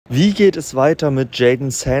Wie geht es weiter mit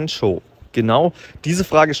Jadon Sancho? Genau diese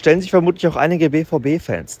Frage stellen sich vermutlich auch einige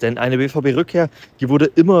BVB-Fans, denn eine BVB-Rückkehr, die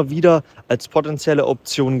wurde immer wieder als potenzielle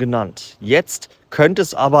Option genannt. Jetzt könnte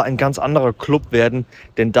es aber ein ganz anderer Klub werden,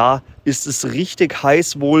 denn da ist es richtig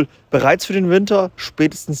heiß wohl bereits für den Winter,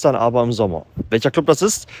 spätestens dann aber im Sommer. Welcher Klub das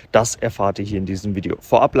ist, das erfahrt ihr hier in diesem Video.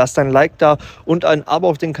 Vorab lasst ein Like da und ein Abo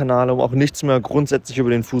auf den Kanal, um auch nichts mehr grundsätzlich über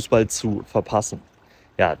den Fußball zu verpassen.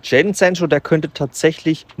 Ja, Jadon Sancho, der könnte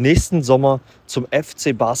tatsächlich nächsten Sommer zum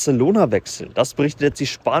FC Barcelona wechseln. Das berichtet jetzt die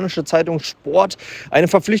spanische Zeitung Sport. Eine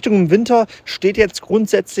Verpflichtung im Winter steht jetzt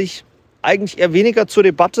grundsätzlich eigentlich eher weniger zur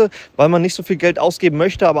Debatte, weil man nicht so viel Geld ausgeben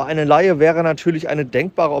möchte. Aber eine Leihe wäre natürlich eine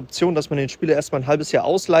denkbare Option, dass man den Spieler erstmal ein halbes Jahr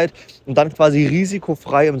ausleiht und dann quasi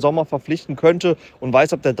risikofrei im Sommer verpflichten könnte und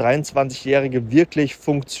weiß, ob der 23-Jährige wirklich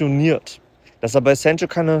funktioniert. Dass er bei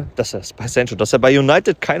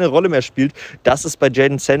United keine Rolle mehr spielt, das ist bei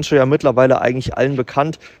Jadon Sancho ja mittlerweile eigentlich allen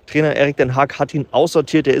bekannt. Trainer Erik ten Hag hat ihn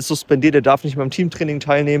aussortiert, er ist suspendiert, er darf nicht mehr am Teamtraining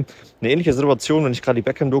teilnehmen. Eine ähnliche Situation, wenn ich gerade die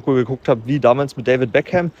Beckham-Doku geguckt habe, wie damals mit David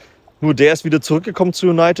Beckham. Nur der ist wieder zurückgekommen zu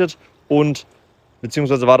United und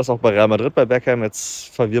beziehungsweise war das auch bei Real Madrid bei Beckham.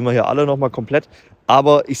 Jetzt verwirren wir hier alle nochmal komplett.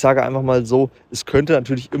 Aber ich sage einfach mal so, es könnte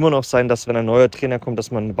natürlich immer noch sein, dass wenn ein neuer Trainer kommt, dass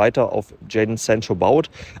man weiter auf Jadon Sancho baut.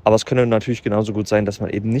 Aber es könnte natürlich genauso gut sein, dass man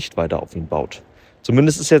eben nicht weiter auf ihn baut.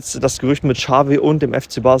 Zumindest ist jetzt das Gerücht mit Xavi und dem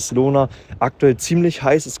FC Barcelona aktuell ziemlich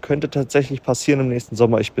heiß. Es könnte tatsächlich passieren im nächsten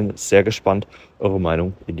Sommer. Ich bin sehr gespannt. Eure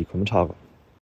Meinung in die Kommentare.